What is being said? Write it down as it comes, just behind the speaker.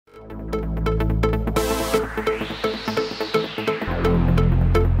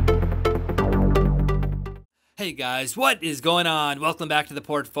Hey guys, what is going on? Welcome back to the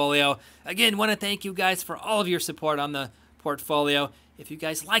portfolio. Again, want to thank you guys for all of your support on the portfolio. If you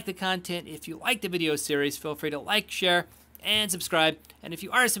guys like the content, if you like the video series, feel free to like, share, and subscribe. And if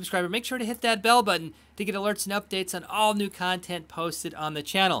you are a subscriber, make sure to hit that bell button to get alerts and updates on all new content posted on the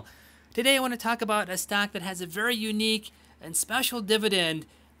channel. Today I want to talk about a stock that has a very unique and special dividend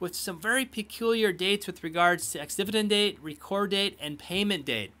with some very peculiar dates with regards to ex-dividend date, record date, and payment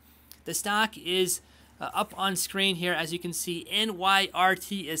date. The stock is up on screen here. As you can see,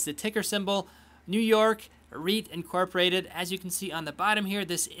 NYRT is the ticker symbol. New York REIT Incorporated. As you can see on the bottom here,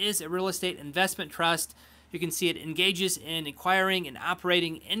 this is a real estate investment trust. You can see it engages in acquiring and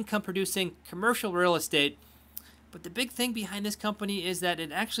operating income-producing commercial real estate. But the big thing behind this company is that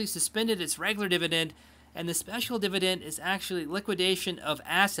it actually suspended its regular dividend, and the special dividend is actually liquidation of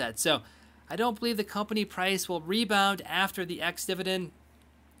assets. So I don't believe the company price will rebound after the ex-dividend,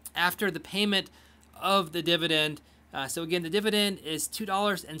 after the payment of the dividend. So again, the dividend is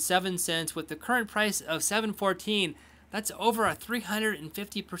 $2.07 with the current price of $7.14. That's over a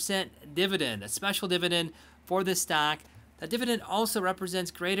 350% dividend, a special dividend for this stock. That dividend also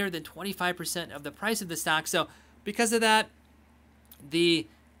represents greater than 25% of the price of the stock. So because of that, the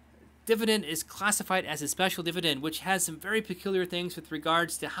dividend is classified as a special dividend, which has some very peculiar things with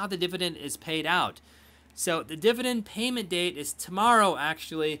regards to how the dividend is paid out. So the dividend payment date is tomorrow,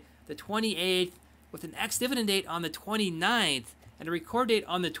 actually, the 28th, with an ex-dividend date on the 29th and a record date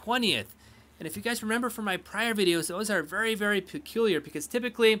on the 20th. And if you guys remember from my prior videos, those are very, very peculiar because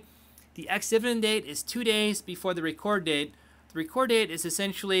typically the ex-dividend date is 2 days before the record date. The record date is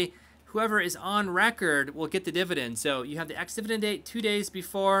essentially whoever is on record will get the dividend. So you have the ex-dividend date 2 days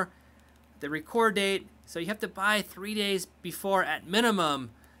before the record date. So you have to buy 3 days before at minimum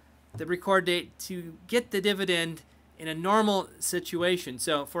the record date to get the dividend in a normal situation.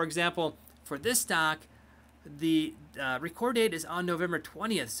 So for example, for this stock, the record date is on November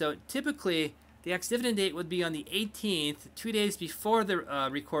 20th. So typically the ex-dividend date would be on the 18th, 2 days before the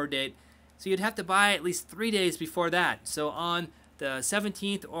record date. So you'd have to buy at least 3 days before that. So on the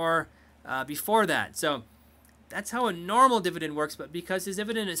 17th or before that. So that's how a normal dividend works. But because this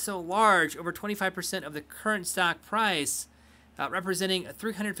dividend is so large, over 25% of the current stock price, representing a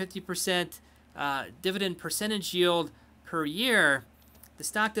 350% dividend percentage yield per year, the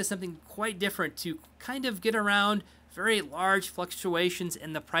stock does something quite different to kind of get around very large fluctuations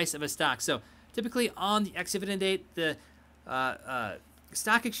in the price of a stock. So typically on the ex-dividend date, the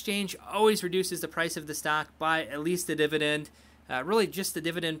stock exchange always reduces the price of the stock by at least the dividend, really just the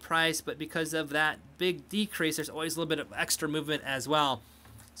dividend price, but because of that big decrease, there's always a little bit of extra movement as well.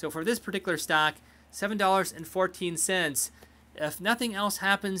 So for this particular stock, $7.14, if nothing else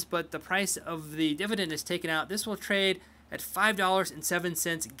happens but the price of the dividend is taken out, this will trade at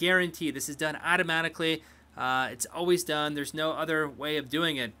 $5.07 guaranteed. This is done automatically. It's always done. There's no other way of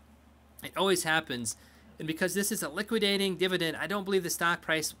doing it. It always happens. And because this is a liquidating dividend, I don't believe the stock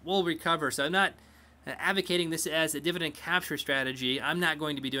price will recover. So I'm not advocating this as a dividend capture strategy. I'm not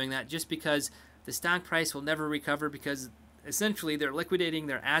going to be doing that just because the stock price will never recover because essentially they're liquidating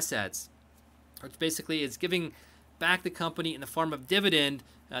their assets, which basically is giving back the company in the form of dividend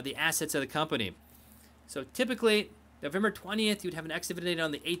the assets of the company. So typically November 20th, you'd have an ex-dividend date on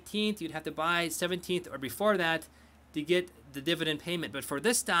the 18th. You'd have to buy 17th or before that to get the dividend payment. But for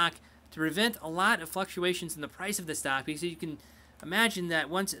this stock, to prevent a lot of fluctuations in the price of the stock, because you can imagine that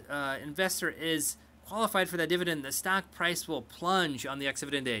once an investor is qualified for that dividend, the stock price will plunge on the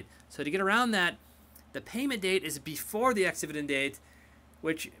ex-dividend date. So to get around that, the payment date is before the ex-dividend date,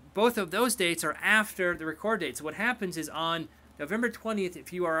 which both of those dates are after the record date. So what happens is on November 20th,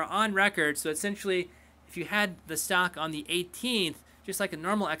 if you are on record, so essentially if you had the stock on the 18th, just like a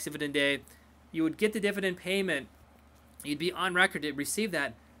normal ex-dividend day, you would get the dividend payment. You'd be on record to receive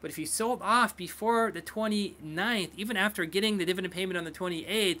that. But if you sold off before the 29th, even after getting the dividend payment on the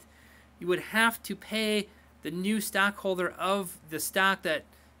 28th, you would have to pay the new stockholder of the stock that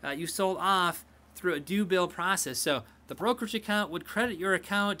you sold off through a due bill process. So the brokerage account would credit your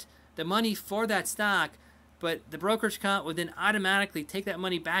account the money for that stock, but the brokerage account would then automatically take that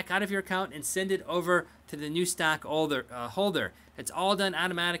money back out of your account and send it over to the new stock holder. It's all done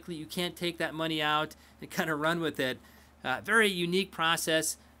automatically. You can't take that money out and kind of run with it. Very unique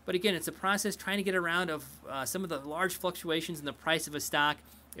process, but again, it's a process trying to get around of some of the large fluctuations in the price of a stock.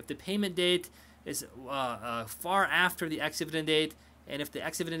 If the payment date is far after the ex-dividend date, and if the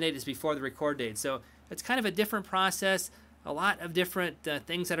ex-dividend date is before the record date. So it's kind of a different process, a lot of different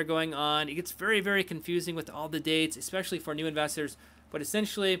things that are going on. It gets very, very confusing with all the dates, especially for new investors. But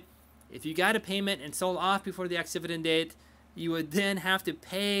essentially, if you got a payment and sold off before the ex-dividend date, you would then have to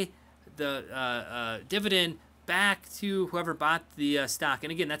pay the dividend back to whoever bought the stock.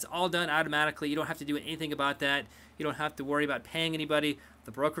 And again, that's all done automatically. You don't have to do anything about that. You don't have to worry about paying anybody.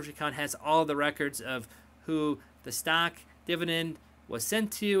 The brokerage account has all the records of who the stock dividend was sent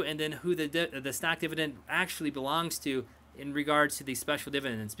to, and then who the stock dividend actually belongs to in regards to these special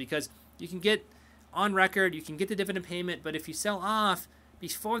dividends. Because you can get on record, you can get the dividend payment, but if you sell off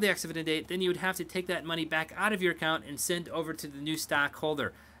before the ex-dividend date, then you would have to take that money back out of your account and send over to the new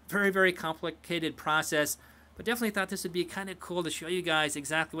stockholder. Very, very complicated process, but definitely thought this would be kind of cool to show you guys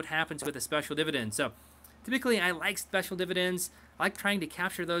exactly what happens with a special dividend. So typically I like special dividends. I like trying to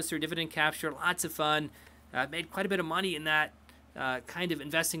capture those through dividend capture. Lots of fun. I've made quite a bit of money in that kind of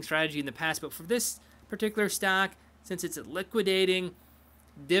investing strategy in the past, but for this particular stock, since it's a liquidating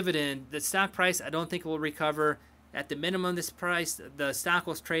dividend, the stock price I don't think will recover. At the minimum, this price, the stock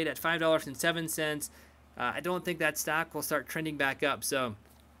will trade at $5.07. I don't think that stock will start trending back up. So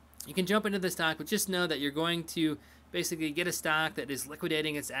you can jump into the stock, but just know that you're going to basically get a stock that is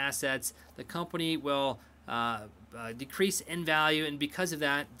liquidating its assets. The company will decrease in value, and because of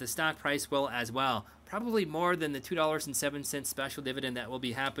that, the stock price will as well. Probably more than the $2.07 special dividend that will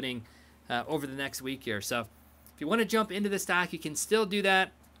be happening over the next week here. So if you want to jump into the stock, you can still do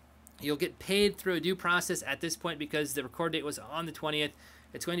that. You'll get paid through a due process at this point because the record date was on the 20th.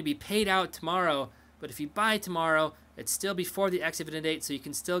 It's going to be paid out tomorrow, but if you buy tomorrow, it's still before the ex-dividend date, so you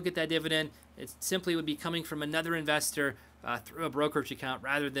can still get that dividend. It simply would be coming from another investor through a brokerage account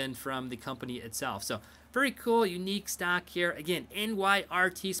rather than from the company itself. So very cool, unique stock here. Again,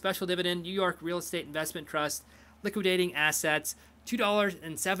 NYRT, Special Dividend, New York Real Estate Investment Trust, liquidating assets,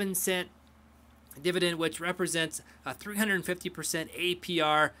 $2.07 dividend, which represents a 350%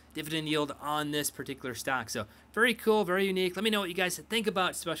 APR dividend yield on this particular stock. So very cool, very unique. Let me know what you guys think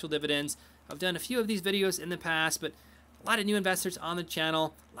about special dividends. I've done a few of these videos in the past, but a lot of new investors on the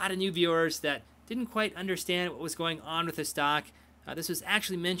channel, a lot of new viewers that didn't quite understand what was going on with the stock. This was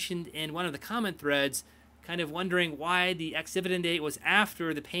actually mentioned in one of the comment threads, kind of wondering why the ex-dividend date was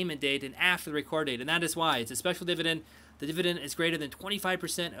after the payment date and after the record date, and that is why. It's a special dividend. The dividend is greater than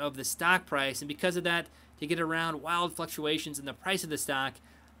 25% of the stock price, and because of that, to get around wild fluctuations in the price of the stock,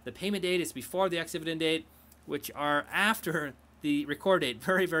 the payment date is before the ex-dividend date, which are after the record date.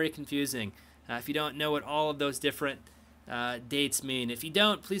 Very, very confusing if you don't know what all of those different dates mean. If you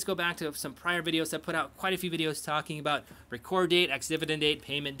don't, please go back to some prior videos. I put out quite a few videos talking about record date, ex-dividend date,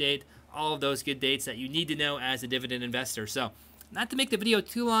 payment date, all of those good dates that you need to know as a dividend investor. So not to make the video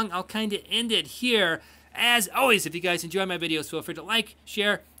too long, I'll kind of end it here. As always, if you guys enjoy my videos, feel free to like,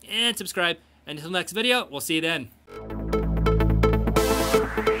 share, and subscribe. And until next video, we'll see you then.